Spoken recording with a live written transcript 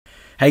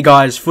Hey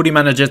guys, Footy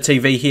Manager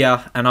TV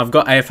here, and I've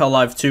got AFL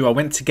Live 2. I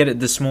went to get it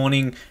this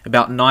morning,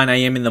 about 9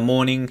 AM in the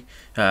morning.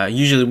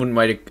 Usually wouldn't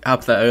wait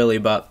up that early,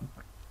 but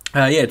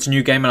yeah, it's a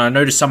new game, and I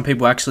noticed some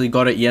people actually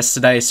got it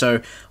yesterday,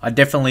 so I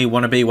definitely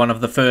want to be one of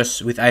the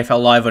first with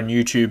AFL Live on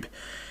YouTube.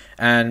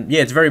 And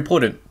yeah, it's very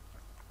important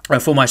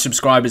for my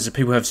subscribers that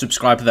people have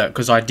subscribed to that,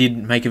 because I did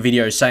make a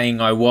video saying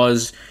I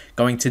was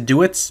going to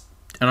do it.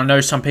 And I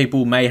know some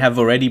people may have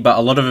already, but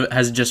a lot of it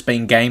has just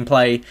been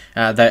gameplay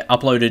that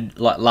uploaded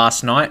like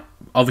last night.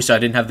 Obviously, I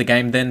didn't have the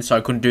game then, so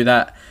I couldn't do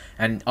that.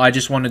 And I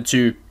just wanted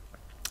to,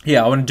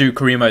 I want to do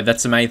career mode.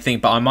 That's the main thing.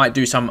 But I might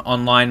do some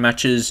online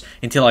matches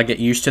until I get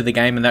used to the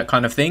game and that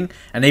kind of thing.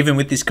 And even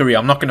with this career,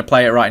 I'm not going to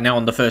play it right now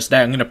on the first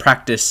day. I'm going to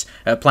practice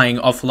playing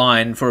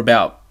offline for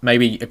about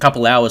maybe a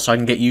couple hours so I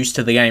can get used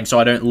to the game so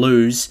I don't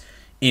lose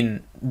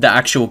in the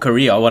actual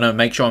career. I want to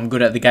make sure I'm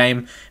good at the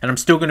game. And I'm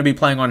still going to be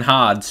playing on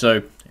hard,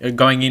 so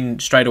going in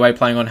straight away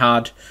playing on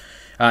hard.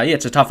 Yeah,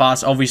 it's a tough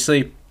ask,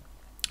 obviously.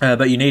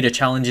 But you need a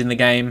challenge in the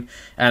game.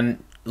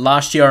 And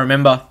last year, I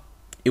remember,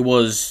 it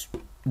was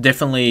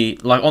definitely,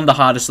 like, on the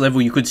hardest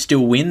level, you could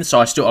still win. So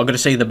I've got to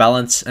see the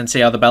balance and see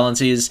how the balance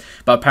is.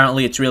 But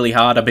apparently, it's really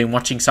hard. I've been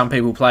watching some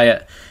people play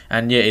it.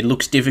 And yeah, it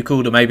looks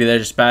difficult, or maybe they're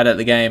just bad at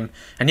the game.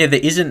 And yeah, there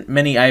isn't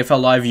many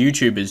AFL Live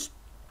YouTubers.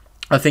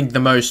 I think the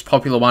most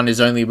popular one is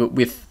only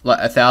with like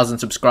 1,000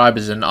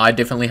 subscribers. And I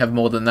definitely have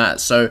more than that.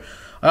 So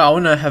I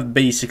want to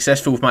be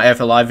successful with my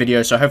AFL Live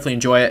video, so hopefully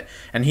enjoy it.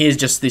 And here's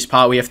just this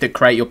part where you have to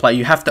create your play.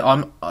 You have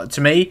to,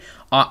 to me,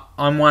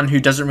 I'm one who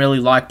doesn't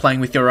really like playing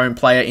with your own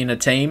player in a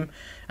team.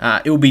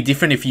 It would be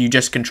different if you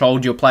just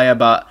controlled your player,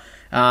 but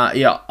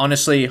yeah,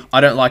 honestly,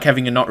 I don't like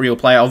having a not real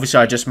player.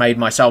 Obviously, I just made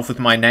myself with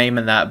my name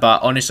and that,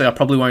 but honestly, I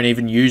probably won't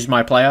even use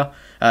my player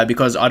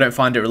because I don't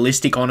find it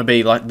realistic. I want to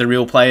be like the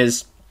real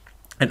players.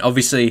 And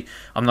obviously,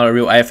 I'm not a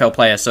real AFL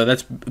player, so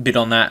that's a bit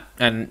on that.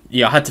 And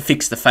yeah, I had to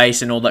fix the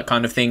face and all that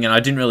kind of thing, and I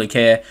didn't really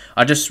care.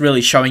 I just really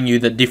showing you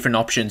the different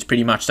options,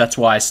 pretty much. That's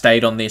why I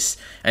stayed on this,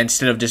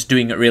 instead of just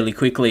doing it really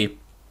quickly.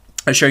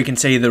 I show you can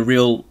see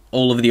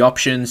all of the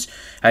options.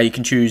 You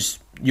can choose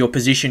your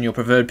position, your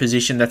preferred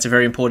position. That's a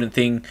very important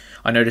thing.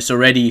 I noticed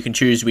already you can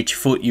choose which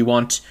foot you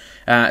want.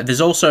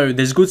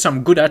 There's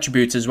some good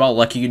attributes as well.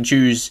 Like you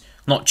can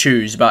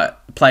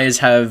but players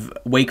have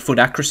weak foot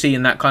accuracy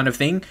and that kind of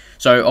thing.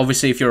 So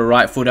obviously if you're a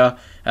right footer,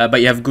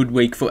 but you have good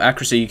weak foot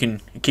accuracy, you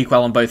can kick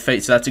well on both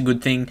feet, so that's a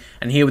good thing.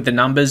 And here with the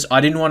numbers, I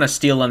didn't want to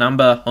steal a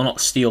number, or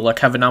not steal, like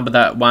have a number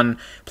that one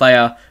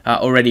player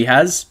already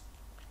has.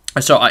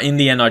 So in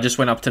the end, I just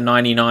went up to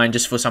 99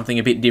 just for something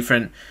a bit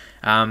different.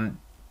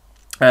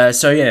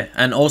 So yeah,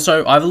 and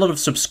also I have a lot of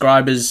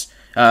subscribers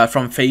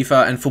from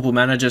FIFA and Football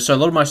Manager. So a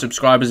lot of my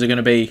subscribers are going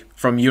to be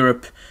from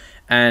Europe,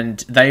 and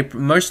they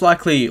most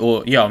likely,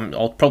 or yeah,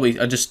 I'll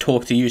just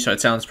talk to you so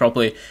it sounds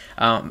properly.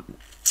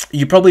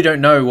 You probably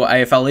don't know what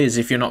AFL is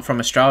if you're not from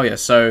Australia.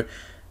 So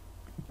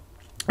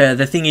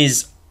the thing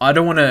is, I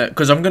don't want to,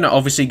 because I'm going to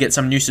obviously get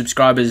some new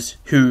subscribers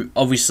who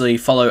obviously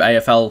follow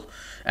AFL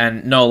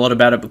and know a lot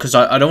about it, because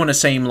I don't want to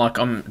seem like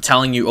I'm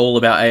telling you all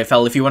about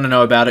AFL. If you want to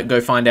know about it, go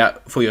find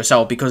out for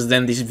yourself, because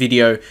then this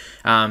video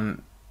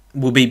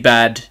will be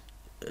bad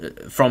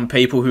from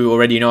people who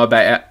already know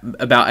about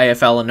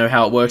AFL and know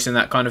how it works and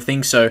that kind of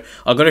thing. So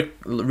I've got to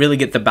really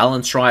get the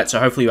balance right, so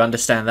hopefully you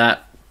understand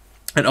that.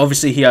 And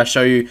obviously here I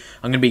show you,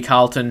 I'm going to be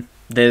Carlton.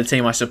 They're the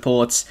team I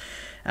support.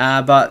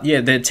 But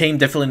yeah, the team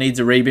definitely needs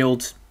a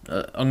rebuild.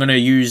 I'm going to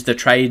use the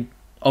trade.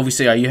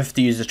 Obviously, you have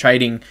to use the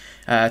trading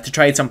to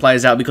trade some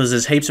players out, because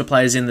there's heaps of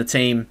players in the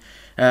team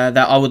that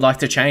I would like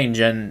to change,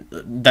 and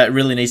that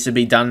really needs to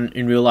be done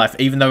in real life.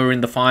 Even though we're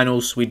in the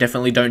finals, we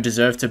definitely don't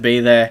deserve to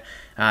be there.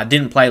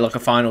 Didn't play like a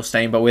finals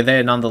team, but we're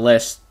there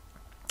nonetheless,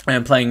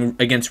 and playing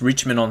against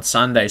Richmond on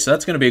Sunday. So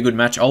that's going to be a good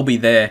match. I'll be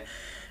there,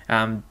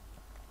 going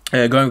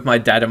with my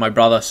dad and my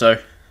brother. So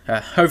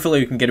hopefully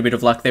we can get a bit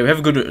of luck there. We have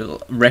a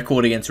good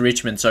record against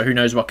Richmond, so who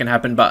knows what can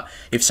happen. But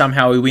if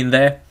somehow we win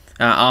there,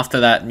 after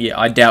that, yeah,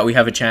 I doubt we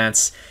have a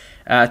chance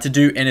to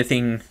do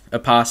anything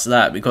past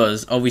that,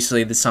 because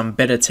obviously there's some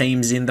better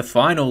teams in the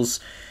finals,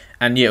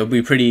 and yeah, it'll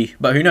be pretty.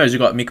 But who knows? We've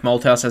got Mick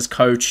Malthouse as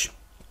coach,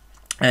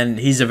 and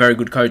he's a very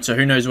good coach, so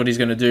who knows what he's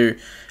going to do.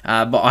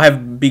 But I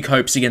have big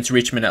hopes against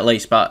Richmond at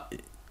least.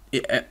 But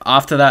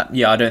after that,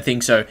 yeah, I don't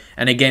think so.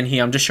 And again,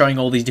 here I'm just showing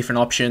all these different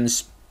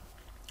options.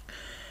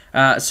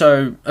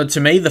 So to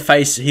me, the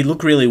face, he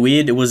looked really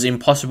weird. It was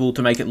impossible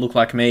to make it look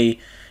like me.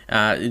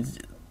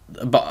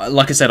 But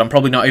like I said, I'm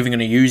probably not even going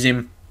to use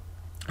him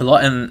a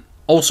lot. And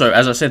also,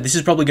 as I said, this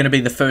is probably going to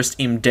be the first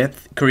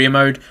in-depth career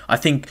mode. I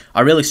think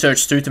I really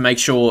searched through to make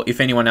sure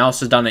if anyone else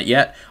has done it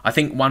yet. I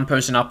think one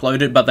person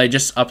uploaded, but they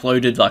just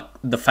uploaded like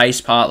the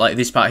face part, like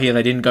this part here.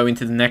 They didn't go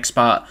into the next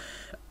part,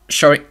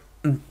 showing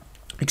all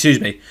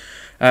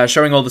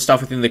the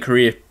stuff within the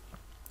career.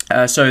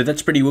 So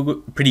that's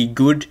pretty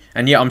good.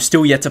 And yeah, I'm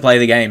still yet to play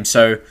the game.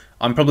 So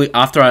I'm probably,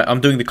 after I'm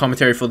doing the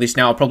commentary for this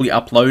now, I'll probably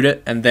upload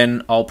it, and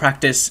then I'll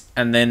practice,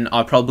 and then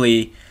I'll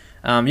probably,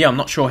 yeah, I'm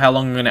not sure how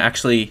long I'm going to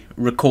actually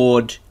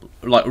record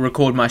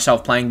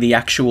myself playing the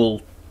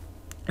actual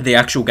the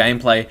actual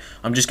gameplay,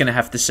 I'm just going to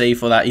have to see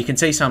for that. You can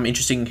see some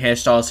interesting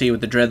hairstyles here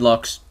with the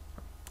dreadlocks,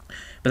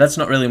 but that's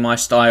not really my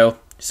style.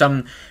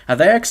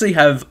 They actually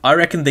have, I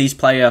reckon these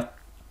player,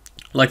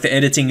 like the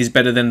editing is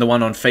better than the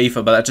one on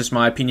FIFA, but that's just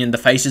my opinion. The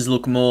faces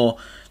look more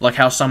like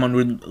how someone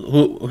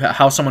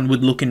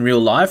would look in real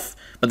life,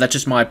 but that's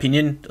just my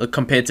opinion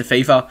compared to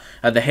FIFA.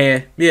 The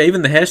hair, yeah,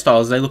 even the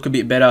hairstyles, they look a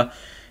bit better.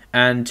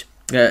 And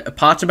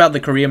parts about the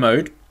career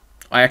mode,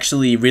 I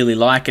actually really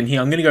like. And here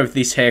I'm going to go with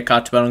this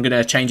haircut, but I'm going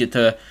to change it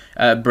to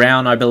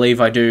brown, I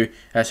believe I do,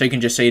 so you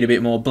can just see it a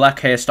bit more. Black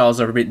hairstyles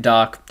are a bit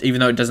dark,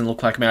 even though it doesn't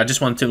look like me. I just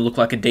want to look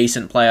like a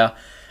decent player.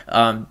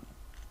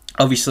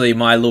 Obviously,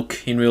 my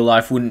look in real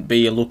life wouldn't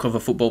be a look of a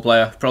football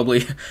player,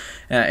 probably.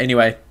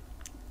 Anyway,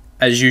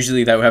 as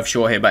usually they will have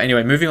short hair. But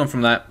anyway, moving on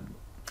from that,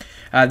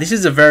 this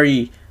is a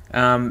very,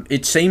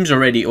 it seems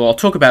already, or I'll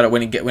talk about it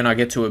when I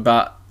get to it,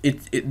 but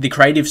the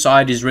creative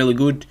side is really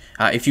good.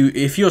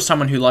 If you're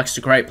someone who likes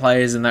to create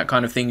players and that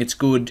kind of thing, it's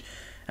good.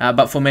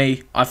 But for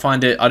me, I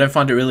don't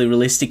find it really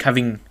realistic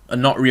having a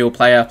not real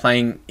player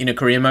playing in a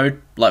career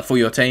mode, like for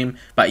your team.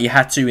 But you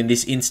had to in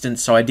this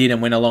instance, so I did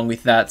and went along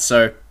with that.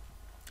 So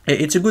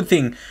it's a good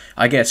thing,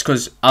 I guess,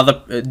 because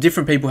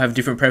different people have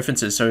different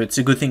preferences. So it's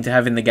a good thing to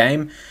have in the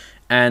game.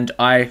 And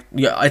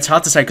it's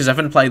hard to say because I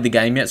haven't played the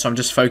game yet, so I'm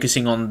just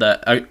focusing on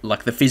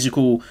the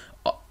physical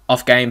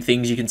off-game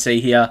things you can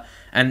see here,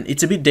 and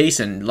it's a bit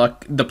decent.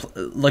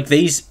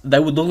 These, they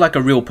would look like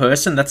a real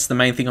person. That's the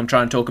main thing I'm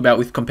trying to talk about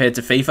with compared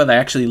to FIFA. They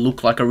actually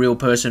look like a real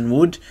person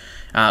would,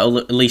 or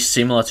at least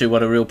similar to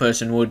what a real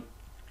person would.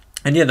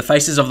 And yeah, the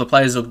faces of the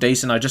players look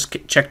decent. I just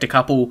checked a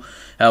couple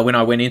when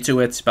I went into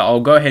it, but I'll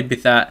go ahead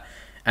with that.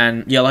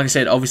 And yeah, like I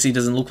said, obviously it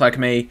doesn't look like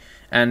me.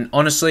 And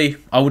honestly,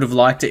 I would have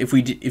liked it if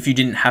you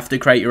didn't have to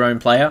create your own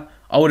player.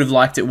 I would have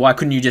liked it. Why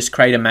couldn't you just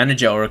create a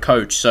manager or a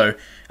coach? So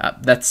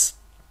that's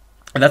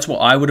what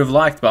I would have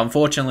liked, but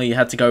unfortunately you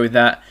had to go with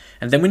that.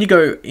 And then when you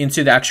go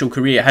into the actual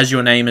career, it has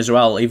your name as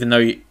well, even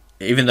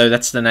though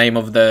that's the name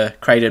of the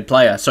created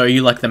player. So are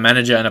you like the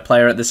manager and a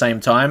player at the same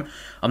time?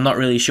 I'm not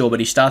really sure, but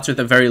he starts with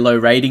a very low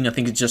rating. I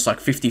think it's just like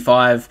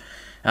 55.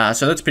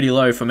 So that's pretty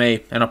low for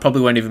me, and I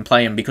probably won't even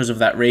play him because of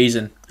that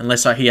reason,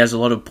 unless he has a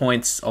lot of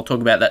points. I'll talk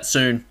about that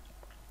soon.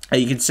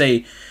 You can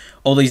see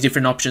all these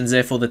different options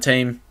there for the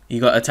team.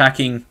 You got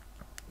attacking.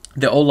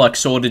 They're all like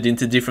sorted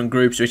into different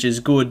groups, which is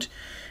good.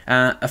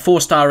 A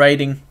 4-star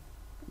rating,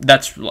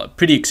 that's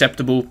pretty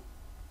acceptable.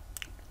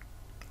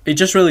 It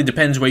just really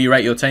depends where you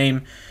rate your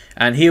team.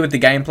 And here with the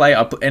gameplay,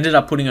 I ended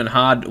up putting on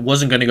hard.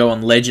 Wasn't going to go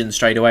on legend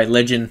straight away.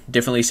 Legend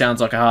definitely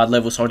sounds like a hard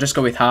level, so I'll just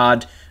go with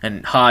hard.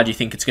 And hard, you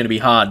think it's going to be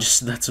hard.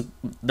 Just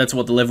that's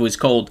what the level is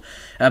called.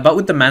 But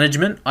with the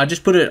management, I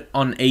just put it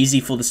on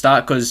easy for the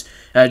start because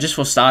just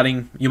for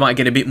starting, you might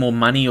get a bit more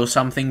money or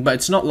something. But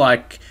it's not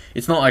like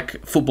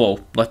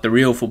football, like the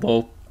real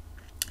football.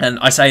 And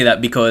I say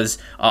that because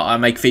I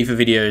make FIFA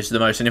videos the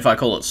most, and if I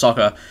call it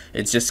soccer,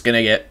 it's just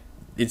gonna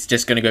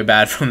go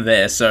bad from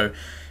there. So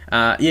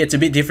yeah, it's a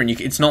bit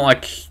different. It's not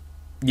like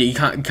you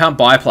can't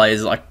buy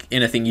players like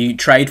anything. You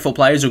trade for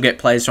players or get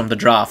players from the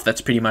draft.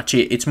 That's pretty much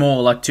it. It's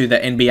more like to the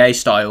NBA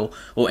style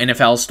or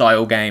NFL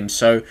style games.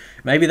 So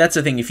maybe that's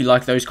the thing. If you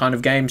like those kind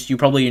of games, you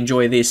probably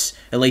enjoy this,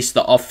 at least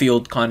the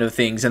off-field kind of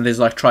things. And there's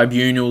like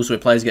tribunals where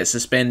players get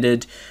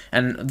suspended.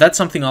 And that's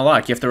something I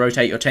like. You have to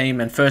rotate your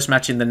team. And first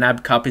match in the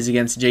NAB Cup is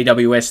against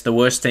GWS, the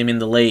worst team in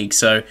the league.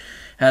 So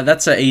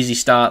that's an easy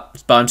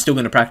start, but I'm still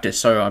going to practice.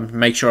 So I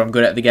make sure I'm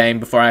good at the game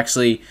before I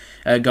actually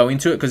go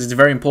into it, because it's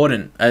very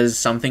important, as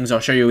some things I'll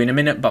show you in a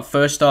minute. But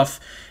first off,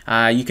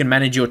 you can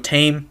manage your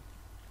team,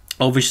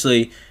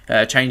 obviously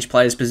change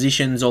players'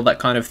 positions, all that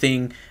kind of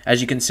thing.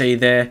 As you can see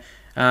there,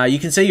 you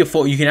can see you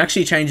can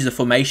actually change the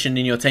formation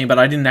in your team, but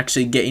I didn't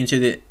actually get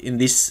into in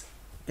this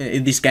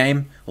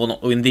game, or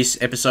not in this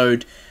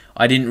episode.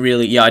 I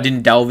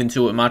didn't delve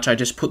into it much. I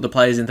just put the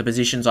players into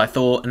positions I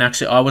thought, and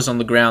actually I was on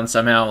the ground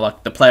somehow,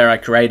 like the player I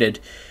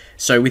created.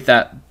 So with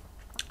that,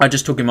 I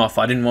just took him off.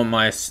 I didn't want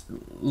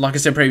like I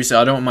said previously,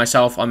 I don't want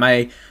myself. I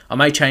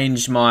may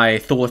change my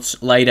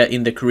thoughts later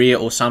in the career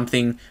or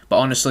something, but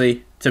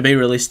honestly, to be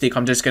realistic,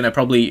 I'm just going to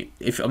probably,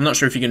 I'm not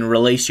sure if you can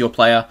release your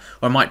player,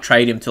 or I might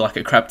trade him to like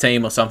a crap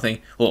team or something.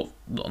 Well,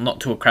 not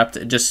to a crap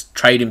team, just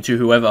trade him to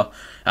whoever,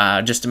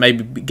 just to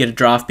maybe get a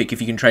draft pick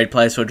if you can trade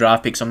players for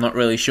draft picks. I'm not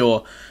really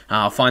sure.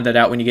 I'll find that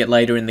out when you get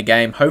later in the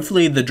game.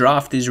 Hopefully the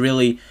draft is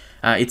really,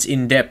 it's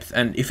in-depth,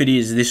 and if it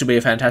is, this will be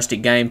a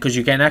fantastic game, because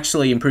you can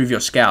actually improve your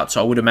scout,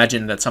 so I would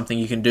imagine that's something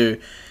you can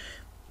do.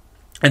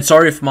 And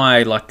sorry if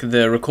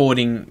the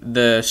recording,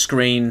 the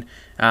screen,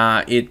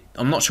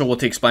 I'm not sure what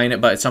to explain it,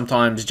 but it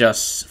sometimes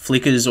just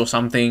flickers or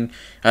something.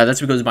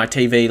 That's because my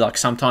TV,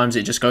 sometimes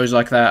it just goes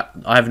like that.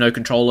 I have no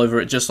control over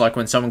it, just like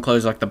when someone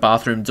closes the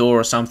bathroom door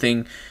or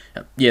something.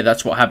 Yeah,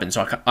 that's what happens.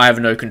 I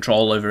have no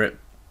control over it.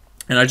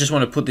 And I just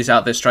want to put this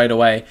out there straight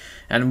away.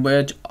 And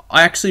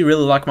I actually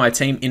really like my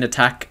team in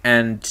attack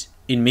and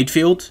in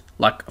midfield.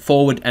 Like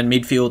forward and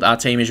midfield, our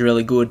team is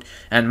really good.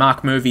 And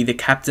Mark Murphy, the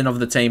captain of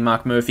the team,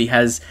 Mark Murphy,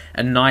 has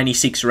a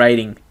 96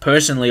 rating.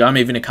 Personally, I'm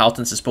even a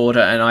Carlton supporter,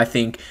 and I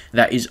think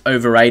that is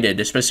overrated,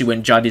 especially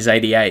when Judd is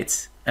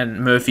 88. and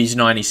Murphy's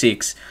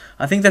 96.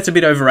 I think that's a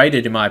bit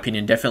overrated in my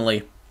opinion,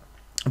 definitely.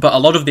 But a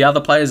lot of the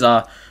other players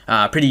are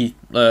pretty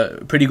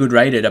good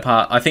rated.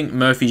 Apart, I think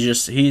Murphy's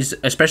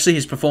especially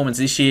his performance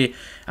this year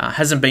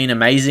hasn't been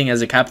amazing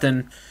as a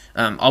captain.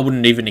 I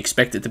wouldn't even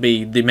expect it to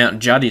be the amount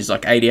Judd is,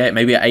 like 88,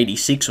 maybe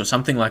 86 or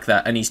something like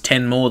that, and he's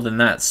 10 more than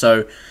that.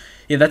 So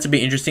yeah, that's a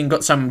bit interesting.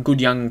 Got some good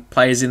young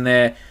players in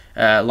there,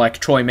 like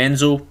Troy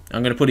Menzel.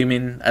 I'm going to put him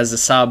in as a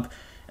sub,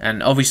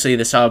 and obviously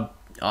the sub.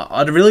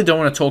 I really don't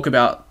want to talk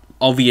about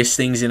obvious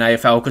things in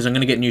AFL because I'm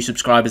going to get new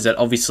subscribers that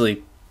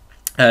obviously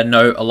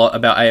know a lot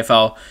about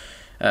AFL.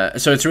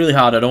 So it's really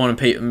hard. I don't want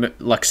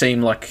to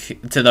seem like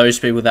to those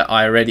people that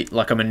I already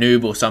I'm a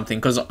noob or something,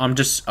 because I've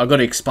got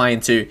to explain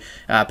to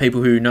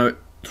people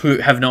who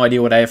have no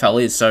idea what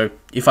AFL is. So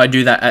if I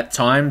do that at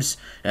times,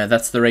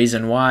 that's the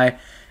reason why.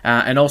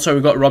 And also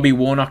we've got Robbie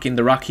Warnock in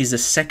the ruck. He's the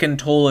second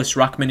tallest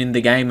ruckman in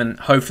the game, and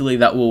hopefully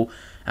that will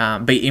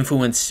be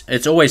influenced.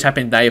 It's always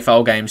happened in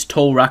AFL games.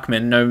 Tall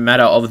ruckmen, no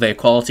matter of their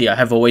quality,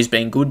 have always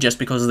been good just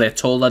because they're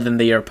taller than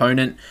their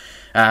opponent.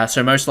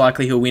 So most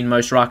likely he'll win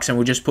most rucks, and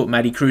we'll just put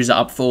Matty Cruiser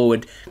up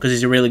forward because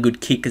he's a really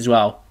good kick as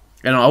well.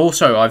 And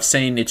I've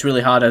seen it's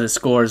really hard to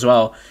score as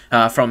well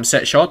from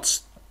set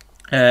shots.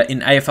 In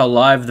AFL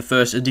Live, the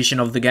first edition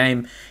of the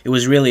game, it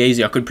was really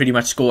easy. I could pretty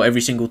much score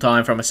every single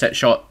time from a set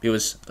shot. It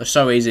was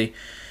so easy.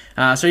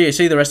 So yeah,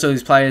 see the rest of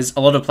these players. A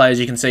lot of players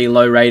you can see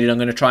low rated. I'm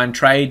going to try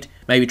and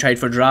maybe trade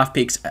for draft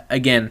picks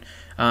again.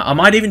 I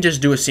might even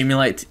just do a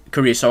simulate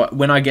career. So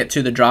when I get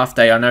to the draft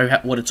day, I know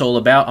what it's all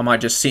about. I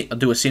might just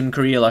do a sim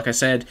career, like I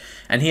said.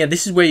 And here,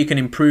 this is where you can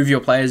improve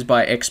your players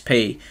by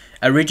XP.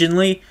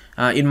 Originally,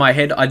 in my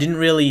head, I didn't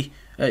really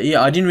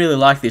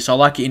like this. I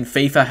like it in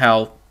FIFA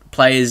how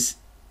players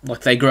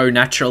they grow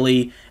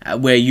naturally,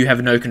 where you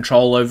have no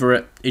control over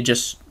it.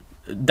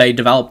 They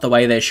develop the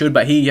way they should.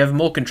 But here, you have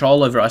more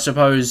control over it. I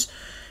suppose.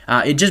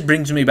 It just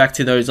brings me back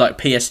to those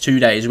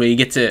PS2 days where you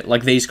get to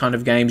these kind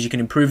of games. You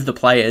can improve the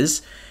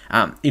players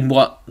in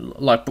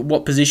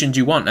what positions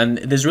you want, and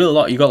there's really a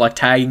lot. You got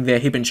tagging there,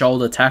 hip and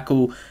shoulder,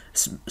 tackle,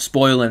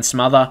 spoil and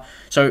smother.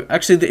 So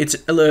actually, it's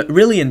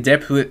really in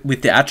depth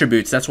with the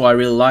attributes. That's why I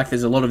really like.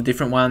 There's a lot of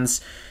different ones,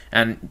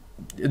 and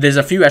there's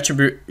a few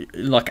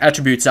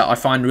attributes that I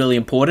find really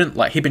important.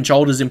 Like hip and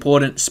shoulder is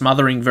important,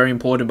 smothering very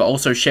important, but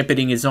also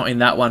shepherding is not in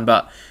that one.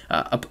 But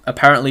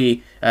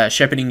apparently,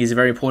 shepherding is a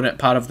very important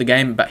part of the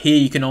game. But here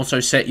you can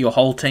also set your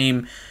whole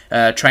team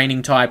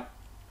training type.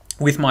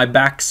 With my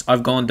backs,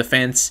 I've gone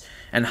defense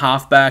and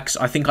halfbacks.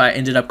 I think I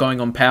ended up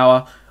going on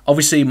power.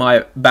 Obviously,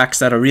 my backs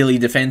that are really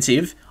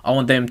defensive, I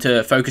want them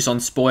to focus on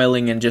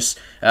spoiling and just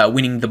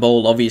winning the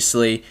ball,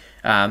 obviously,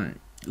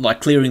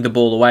 clearing the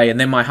ball away. And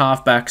then my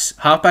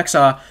halfbacks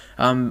are,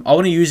 I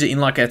want to use it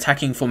in an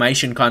attacking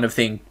formation kind of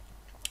thing,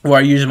 where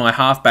I use my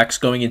halfbacks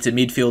going into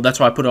midfield. That's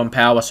why I put on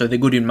power, so they're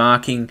good in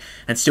marking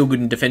and still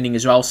good in defending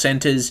as well.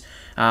 Centres,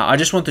 I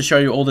just want to show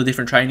you all the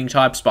different training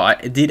types,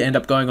 but I did end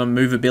up going on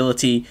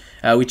movability,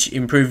 which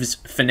improves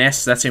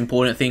finesse. That's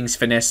important things,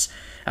 finesse,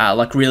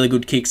 really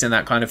good kicks and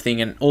that kind of thing,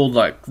 and all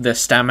the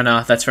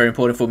stamina. That's very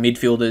important for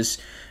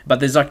midfielders. But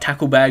there's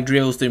tackle bag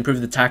drills to improve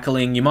the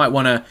tackling. You might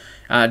want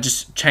to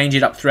just change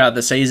it up throughout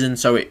the season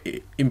so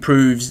it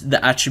improves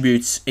the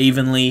attributes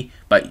evenly.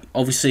 But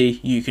obviously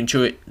you can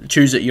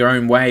choose it your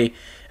own way.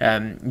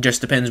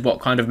 Just depends what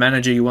kind of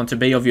manager you want to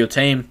be of your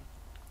team.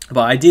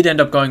 But I did end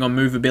up going on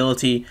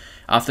movability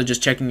after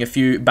just checking a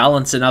few.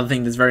 Balance, another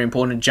thing that's very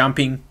important.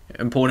 Jumping,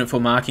 important for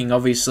marking,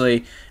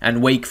 obviously.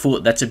 And weak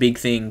foot, that's a big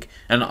thing.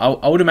 And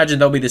I would imagine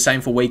they'll be the same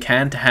for weak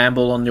hand, to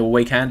handball on your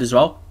weak hand as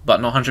well.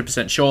 But not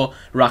 100% sure.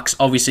 Rucks,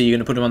 obviously you're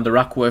going to put them on the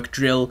ruck work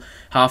drill.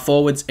 Half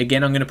forwards,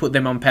 again, I'm going to put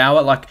them on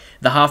power.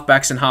 The half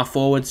backs and half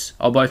forwards,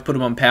 I'll both put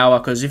them on power.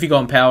 Because if you go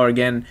on power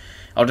again,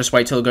 I'll just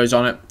wait till it goes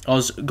on it. I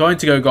was going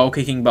to go goal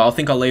kicking, but I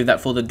think I'll leave that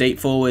for the deep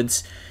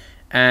forwards.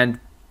 And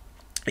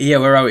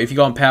yeah, if you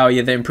go on power,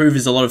 yeah, that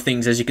improves a lot of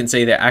things. As you can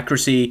see, their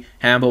accuracy,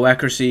 handball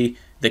accuracy,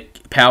 the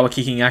power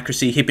kicking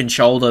accuracy, hip and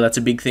shoulder, that's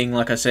a big thing,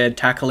 like I said,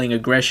 tackling,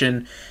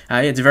 aggression.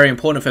 It's very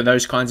important for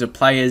those kinds of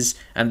players.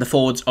 And the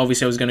forwards,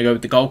 obviously I was going to go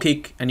with the goal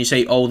kick, and you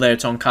see all there,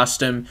 it's on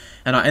custom.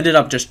 And I ended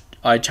up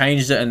I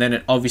changed it, and then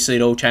it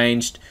all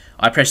changed.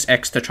 I pressed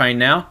X to train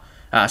now,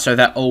 so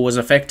that all was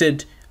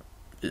affected.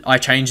 I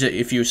changed it.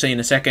 If you see in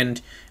a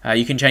second,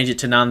 you can change it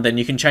to none. Then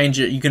you can change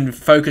it. You can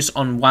focus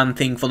on one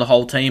thing for the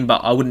whole team,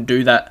 but I wouldn't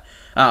do that.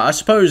 I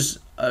suppose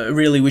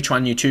really which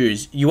one you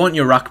choose. You want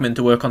your ruckman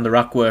to work on the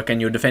ruck work, and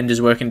your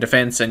defenders work in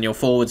defense, and your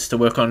forwards to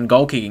work on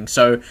goal kicking.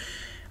 So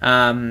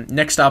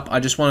next up, I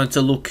just wanted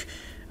to look.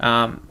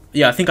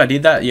 Yeah, I think I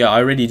did that. Yeah, I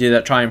already did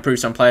that. Try and improve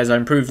some players. I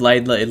improved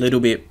Laidler a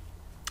little bit.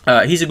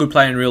 He's a good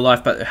player in real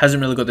life, but hasn't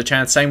really got the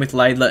chance. Same with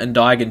Laidler and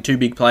Dygan, two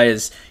big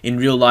players in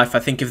real life. I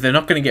think if they're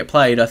not going to get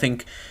played, I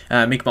think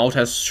Mick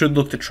Malthouse should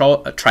look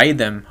to trade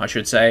them, I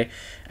should say.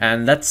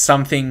 And that's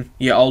something,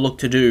 yeah, I'll look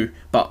to do.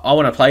 But I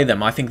want to play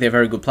them. I think they're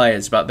very good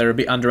players, but they're a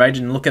bit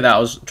underrated. And look at that. I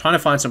was trying to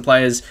find some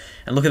players,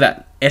 and look at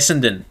that.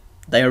 Essendon.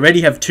 They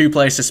already have 2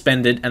 players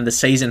suspended, and the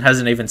season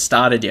hasn't even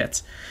started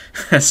yet.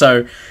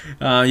 So,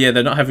 yeah,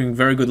 they're not having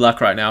very good luck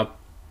right now.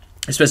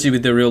 especially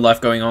with the real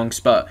life going on.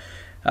 But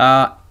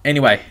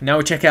anyway, now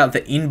we check out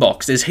the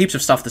inbox. There's heaps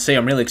of stuff to see.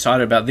 I'm really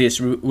excited about this.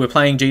 We're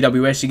playing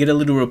GWS. You get a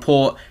little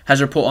report.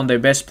 Has a report on their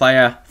best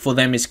player. For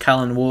them is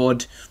Callan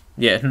Ward.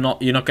 Yeah, you're not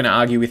going to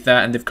argue with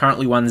that. And they've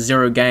currently won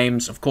 0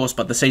 games, of course,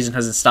 but the season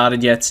hasn't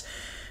started yet.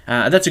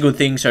 That's a good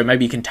thing, so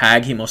maybe you can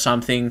tag him or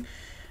something.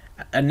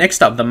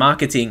 Next up, the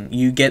marketing.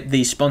 You get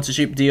the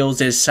sponsorship deals.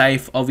 There's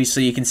Safe.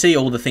 Obviously, you can see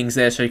all the things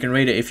there, so you can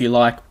read it if you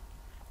like.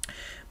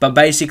 But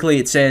basically,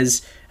 it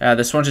says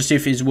the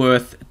sponsorship is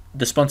worth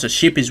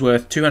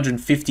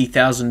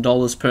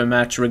 $250,000 per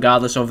match,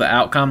 regardless of the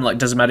outcome. Like,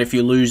 doesn't matter if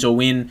you lose or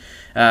win,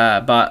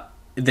 but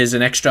there's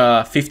an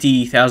extra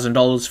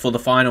 $50,000 for the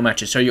final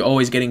matches, so you're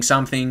always getting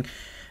something.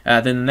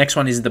 Then the next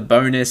one is the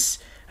bonus,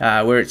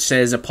 where it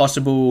says a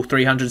possible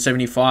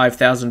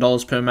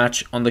 $375,000 per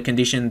match on the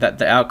condition that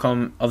the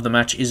outcome of the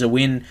match is a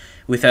win,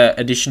 with an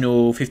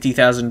additional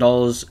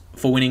 $50,000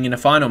 for winning in a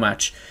final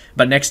match.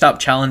 But next up,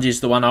 challenge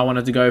is the one I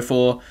wanted to go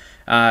for.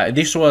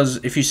 This was,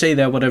 if you see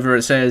there, whatever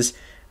it says,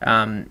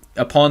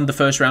 upon the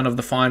first round of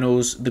the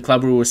finals, the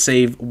club will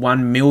receive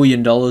 $1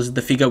 million.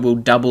 The figure will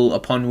double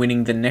upon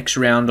winning the next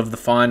round of the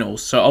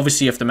finals. So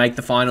obviously you have to make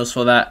the finals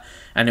for that,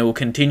 and it will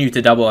continue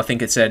to double. I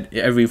think it said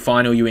every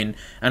final you win.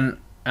 And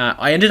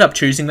I ended up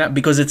choosing that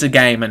because it's a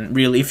game, and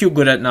really, if you're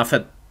good enough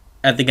at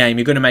the game,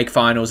 you're going to make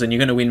finals and you're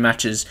going to win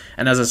matches.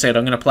 And as I said,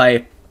 I'm going to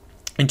play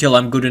until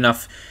I'm good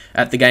enough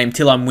at the game,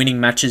 till I'm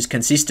winning matches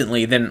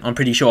consistently. Then I'm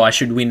pretty sure I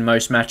should win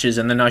most matches,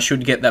 and then I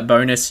should get that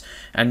bonus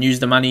and use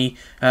the money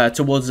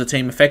towards the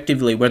team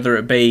effectively, whether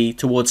it be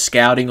towards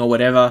scouting or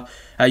whatever.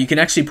 You can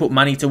actually put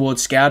money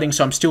towards scouting,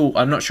 so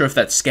I'm not sure if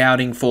that's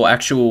scouting for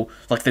actual,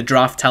 like, the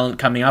draft talent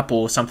coming up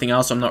or something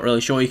else. I'm not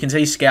really sure. You can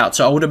see scout,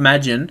 so I would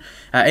imagine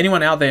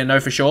anyone out there know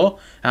for sure,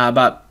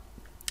 but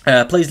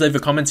please leave the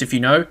comments if you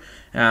know.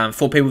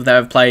 For people that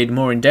have played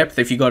more in depth,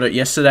 if you got it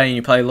yesterday and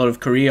you play a lot of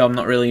career, I'm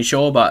not really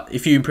sure. But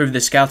if you improve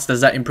the scouts,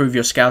 does that improve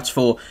your scouts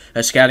for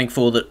scouting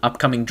for the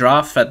upcoming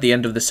draft at the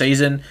end of the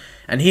season?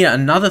 And here,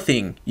 another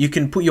thing, you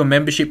can put your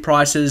membership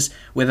prices,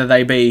 whether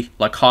they be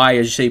like high,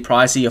 as you see,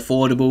 pricey,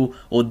 affordable,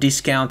 or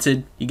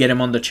discounted. You get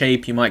them on the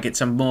cheap, you might get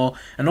some more.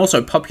 And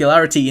also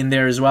popularity in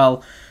there as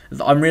well.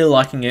 I'm really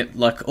liking it.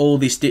 Like, all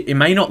this, it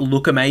may not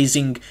look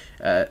amazing.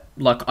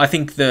 Like, I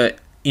think the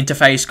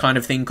interface kind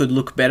of thing could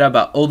look better,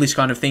 but all this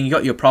kind of thing, you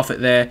got your profit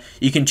there.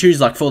 You can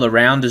choose, like, for the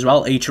round as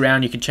well. Each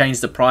round you can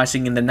change the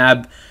pricing in the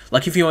NAB.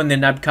 Like, if you're in the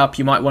NAB Cup,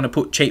 you might want to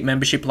put cheap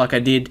membership like I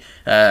did.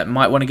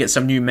 Might want to get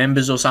some new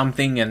members or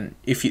something, and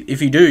if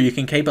you do, you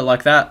can keep it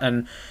like that.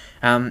 And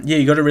yeah,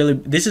 you got to really,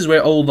 this is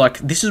where all, like,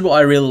 this is what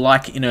I really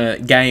like in a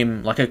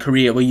game, like a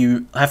career, where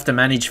you have to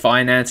manage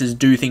finances,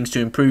 do things to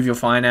improve your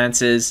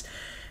finances.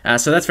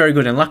 So that's very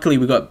good, and luckily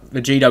we got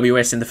the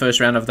GWS in the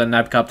first round of the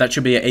NAB Cup. That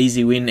should be an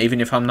easy win,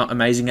 even if I'm not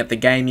amazing at the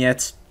game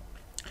yet.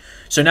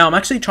 So now I'm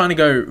actually trying to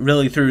go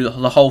really through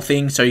the whole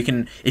thing, so you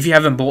can, if you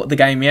haven't bought the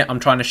game yet, I'm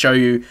trying to show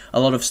you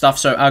a lot of stuff.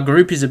 So our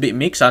group is a bit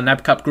mixed, our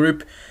NAB Cup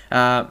group,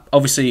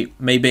 obviously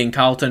me being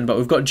Carlton, but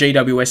we've got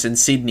GWS and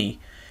Sydney.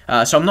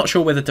 So I'm not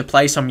sure whether to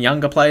play some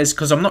younger players,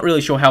 because I'm not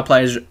really sure how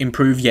players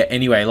improve yet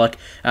anyway. Like,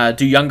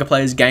 do younger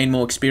players gain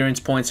more experience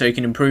points so you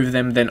can improve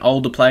them than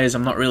older players?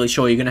 I'm not really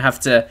sure. You're going to have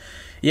to,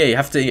 yeah, you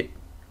have to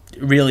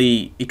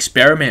really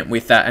experiment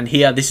with that. And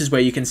here, this is where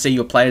you can see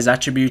your players'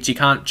 attributes. You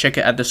can't check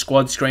it at the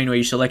squad screen where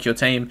you select your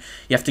team.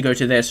 You have to go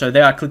to there. So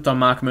there I clicked on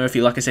Mark Murphy.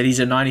 Like I said, he's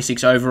a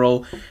 96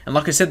 overall. And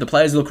like I said, the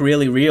players look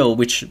really real,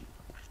 which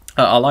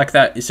I like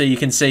that. So you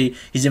can see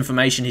his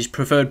information, his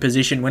preferred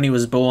position, when he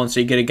was born,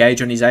 so you get a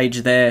gauge on his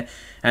age there,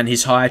 and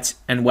his height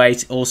and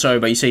weight also.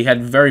 But you see he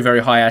had very, very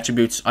high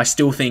attributes. I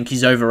still think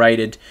he's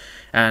overrated.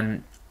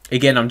 And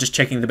again, I'm just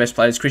checking the best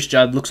players. Chris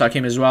Judd looks like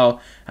him as well.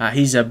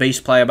 He's a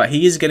beast player, but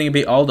he is getting a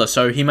bit older,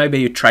 so he may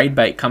be a trade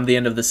bait come the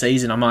end of the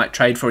season. I might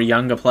trade for a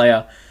younger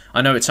player.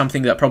 I know it's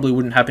something that probably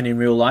wouldn't happen in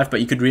real life, but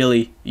you could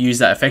really use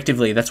that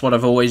effectively. That's what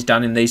I've always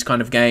done in these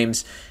kind of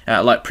games.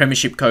 Like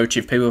Premiership Coach,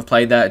 if people have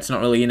played that, it's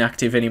not really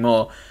inactive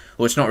anymore,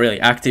 or it's not really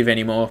active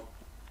anymore.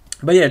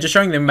 But yeah, just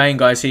showing the main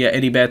guys here.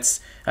 Eddie Betts,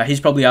 he's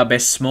probably our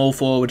best small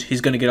forward.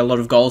 He's going to get a lot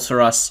of goals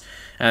for us.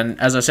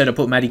 And as I said, I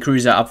put Matty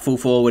Cruiser up full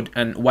forward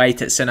and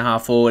Waite at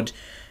centre-half forward.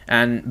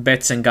 And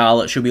Betts and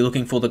Garlett should be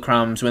looking for the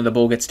crumbs when the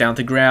ball gets down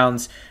to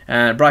grounds.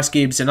 Bryce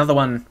Gibbs, another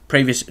one,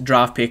 previous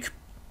draft pick,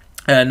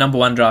 number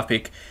 1 draft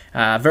pick.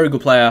 Very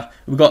good player.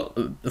 We've got,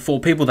 for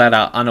people that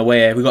are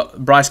unaware, we've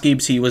got Bryce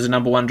Gibbs, he was a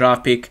number 1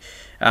 draft pick.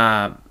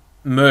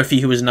 Murphy,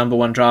 who was a number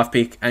 1 draft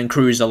pick, and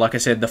Cruiser, like I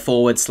said, the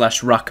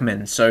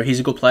forward/ruckman. So he's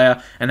a good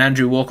player. And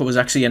Andrew Walker was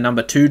actually a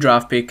number 2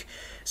 draft pick.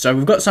 So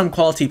we've got some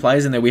quality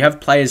players in there. We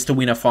have players to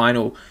win a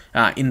final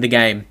in the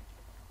game.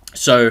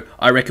 So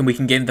I reckon we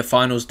can get into the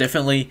finals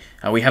definitely.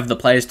 We have the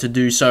players to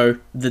do so.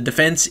 The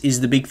defense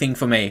is the big thing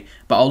for me,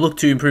 but I'll look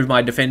to improve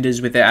my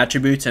defenders with their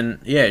attributes, and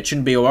yeah, it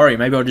shouldn't be a worry.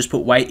 Maybe I'll just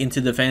put Waite into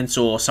defense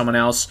or someone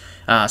else,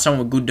 someone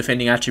with good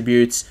defending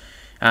attributes.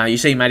 You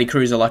see Matty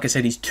Cruiser, like I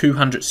said, he's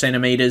 200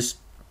 centimetres.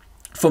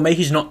 For me,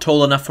 he's not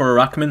tall enough for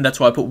a ruckman. That's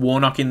why I put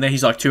Warnock in there.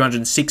 He's like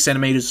 206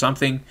 centimetres or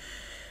something.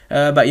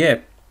 But yeah,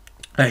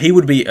 He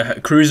would be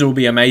Cruiser will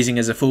be amazing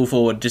as a full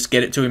forward. Just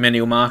get it to him and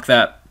he'll mark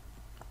that.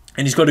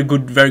 And he's got a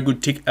very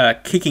good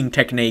kicking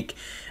technique.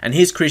 And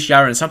here's Chris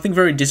Yarran. Something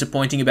very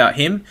disappointing about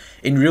him.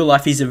 In real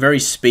life, he's a very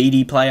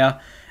speedy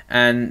player.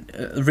 And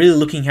really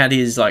looking at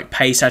his like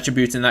pace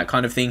attributes and that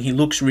kind of thing, he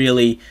looks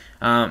really...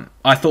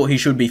 I thought he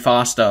should be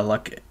faster.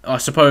 Like, I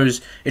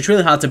suppose it's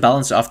really hard to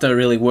balance after to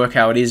really work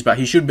how it is, but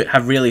he should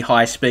have really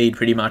high speed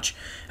pretty much.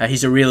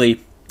 He's a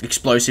really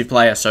explosive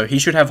player, so he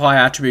should have high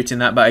attributes in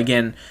that. But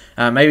again,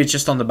 maybe it's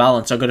just on the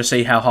balance. I've got to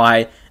see how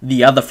high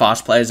the other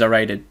fast players are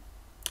rated.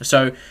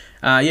 So...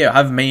 yeah, I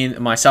have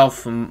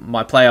myself,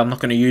 my player. I'm not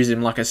going to use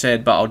him, like I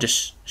said, but I'll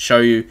just show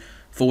you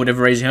for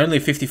whatever reason. Only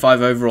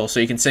 55 overall, so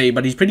you can see,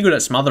 but he's pretty good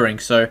at smothering,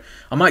 so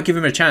I might give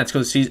him a chance,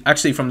 because he's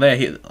actually from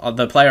there,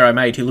 the player I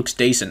made, he looks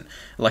decent.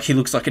 Like, he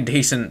looks like a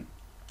decent,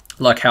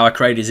 like how I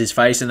created his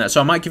face and that, so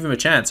I might give him a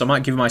chance. I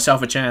might give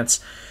myself a chance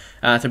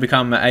to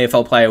become an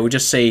AFL player. We'll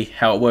just see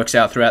how it works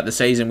out throughout the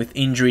season with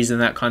injuries and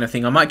that kind of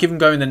thing. I might give him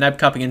go in the NAB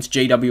Cup against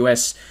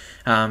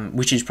GWS,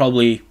 which is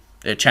probably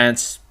a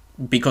chance,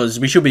 because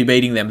we should be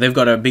beating them. They've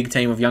got a big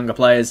team of younger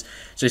players.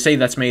 So you see,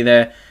 that's me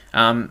there.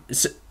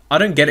 I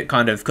don't get it,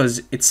 kind of,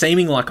 because it's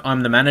seeming like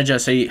I'm the manager.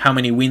 See how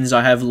many wins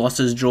I have,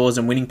 losses, draws,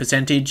 and winning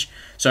percentage.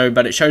 So,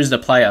 but it shows the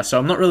player. So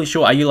I'm not really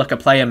sure. Are you like a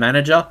player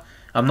manager?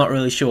 I'm not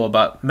really sure,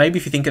 but maybe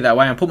if you think it that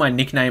way. I put my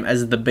nickname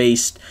as the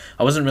Beast.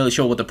 I wasn't really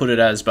sure what to put it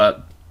as,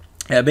 but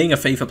being a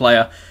FIFA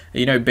player,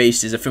 you know,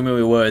 Beast is a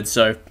familiar word.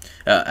 So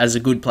as a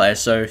good player,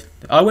 so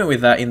I went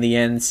with that in the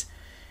end.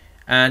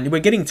 And we're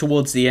getting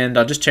towards the end.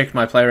 I just checked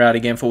my player out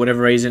again for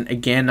whatever reason.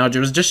 Again, I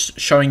was just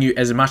showing you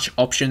as much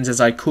options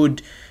as I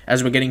could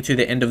as we're getting to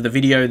the end of the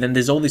video. Then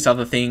there's all this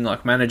other thing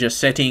like manager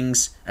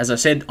settings. As I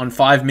said, on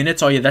 5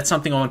 minutes. Oh yeah, that's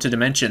something I wanted to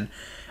mention.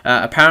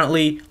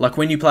 Apparently, like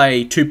when you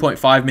play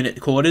 2.5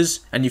 minute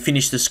quarters and you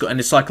finish the score, and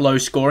it's like low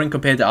scoring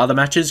compared to other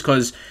matches,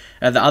 because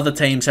the other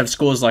teams have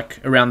scores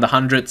like around the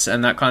hundreds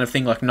and that kind of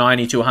thing, like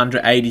 90 to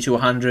 100, 80 to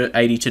 100,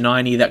 80 to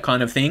 90, that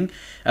kind of thing.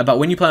 But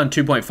when you play on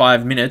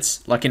 2.5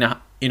 minutes, like in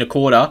a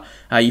quarter,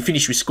 you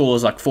finish with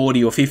scores like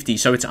 40 or 50,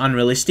 so it's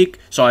unrealistic.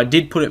 So I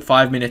did put it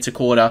 5 minutes a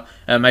quarter,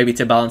 maybe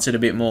to balance it a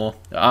bit more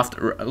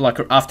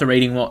after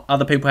reading what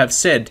other people have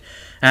said.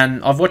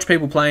 And I've watched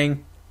people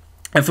playing,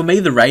 and for me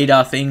the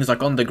radar things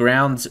like on the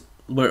ground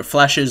where it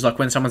flashes like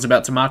when someone's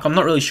about to mark, I'm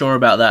not really sure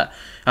about that.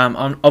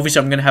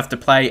 Obviously I'm going to have to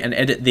play and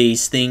edit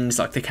these things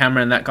like the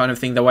camera and that kind of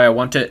thing the way I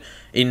want it.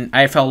 In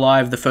AFL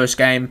Live, the first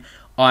game,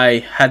 I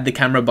had the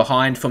camera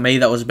behind. For me,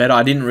 that was better.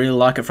 I didn't really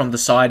like it from the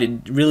side.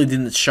 It really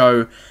didn't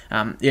show.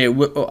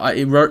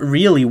 It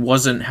really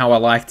wasn't how I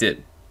liked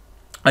it.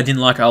 I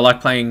didn't like it. I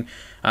like playing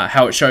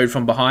how it showed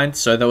from behind.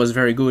 So that was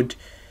very good.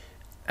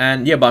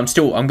 And yeah, but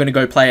I'm going to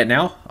go play it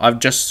now. I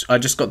just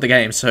got the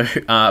game. So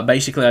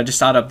basically, I just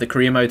started up the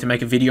career mode to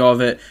make a video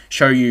of it,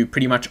 show you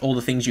pretty much all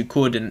the things you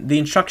could, and the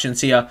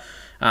instructions here.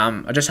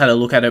 I just had a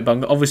look at it, but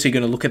I'm obviously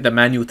going to look at the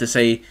manual to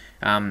see.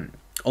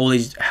 All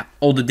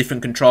the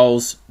different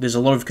controls. There's a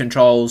lot of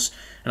controls,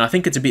 and I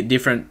think it's a bit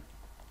different.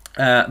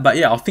 But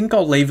yeah, I think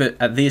I'll leave it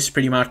at this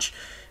pretty much,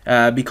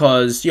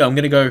 because yeah, I'm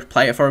gonna go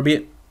play it for a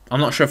bit.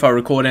 I'm not sure if I'll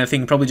record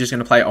anything. Probably just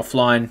gonna play it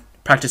offline,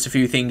 practice a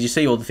few things. You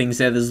see all the things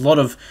there. There's a lot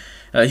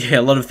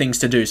of things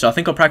to do. So I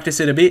think I'll practice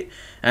it a bit,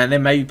 and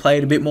then maybe play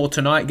it a bit more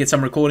tonight. Get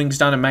some recordings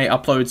done, and may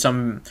upload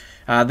some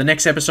the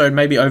next episode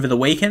maybe over the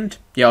weekend.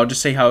 Yeah, I'll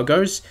just see how it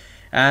goes.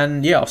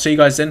 And yeah, I'll see you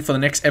guys then for the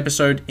next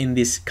episode in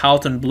this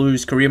Carlton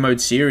Blues Career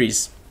Mode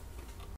series.